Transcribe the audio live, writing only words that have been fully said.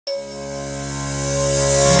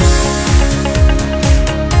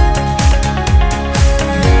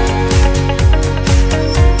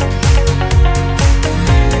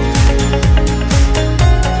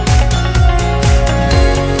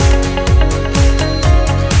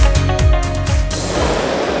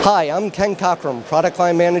Hi, I'm Ken Cockrum, Product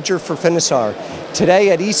Line Manager for Finisar. Today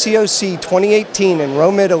at ECOC 2018 in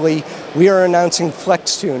Rome, Italy, we are announcing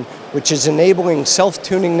Flextune, which is enabling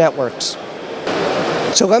self-tuning networks.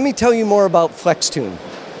 So let me tell you more about Flextune.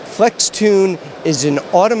 Flextune is an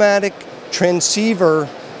automatic transceiver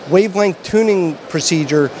wavelength tuning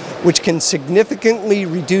procedure which can significantly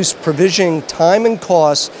reduce provisioning time and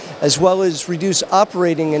costs, as well as reduce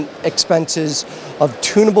operating expenses of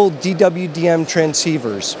tunable DWDM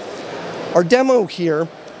transceivers. Our demo here,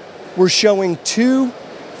 we're showing two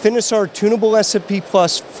Finisar tunable SFP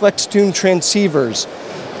Plus Flextune transceivers.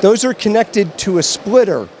 Those are connected to a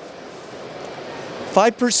splitter.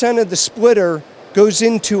 5% of the splitter goes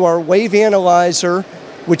into our wave analyzer,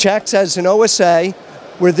 which acts as an OSA,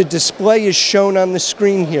 where the display is shown on the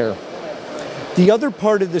screen here. The other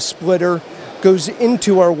part of the splitter goes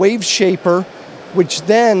into our wave shaper, which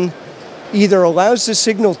then either allows the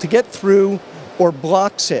signal to get through or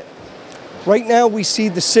blocks it. Right now we see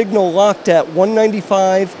the signal locked at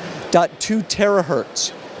 195.2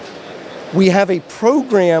 terahertz. We have a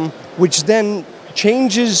program which then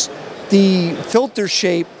changes the filter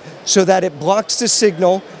shape so that it blocks the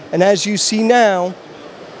signal, and as you see now,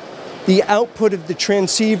 the output of the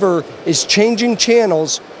transceiver is changing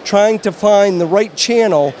channels, trying to find the right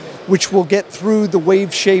channel which will get through the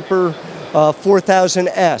wave shaper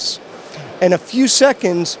 4000S. In a few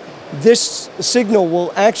seconds, this signal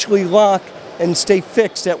will actually lock and stay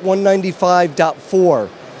fixed at 195.4.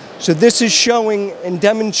 So this is showing and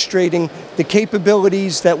demonstrating the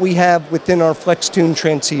capabilities that we have within our Flextune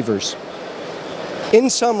transceivers. In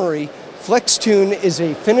summary, Flextune is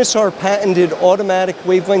a Finisar patented automatic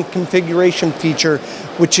wavelength configuration feature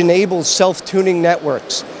which enables self-tuning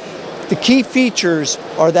networks. The key features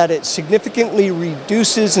are that it significantly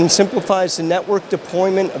reduces and simplifies the network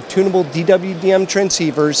deployment of tunable DWDM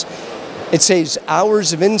transceivers. It saves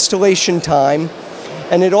hours of installation time,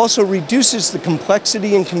 and it also reduces the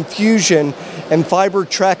complexity and confusion and fiber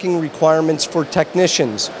tracking requirements for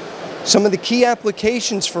technicians. Some of the key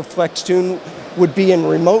applications for Flextune would be in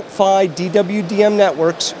remote PHY DWDM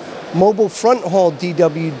networks, mobile front haul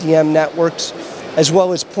DWDM networks, as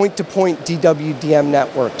well as point-to-point DWDM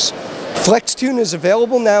networks. Flextune is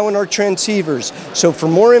available now in our transceivers, so for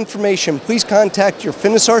more information, please contact your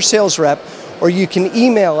Finisar sales rep, or you can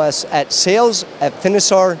email us at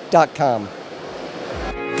sales@finisar.com.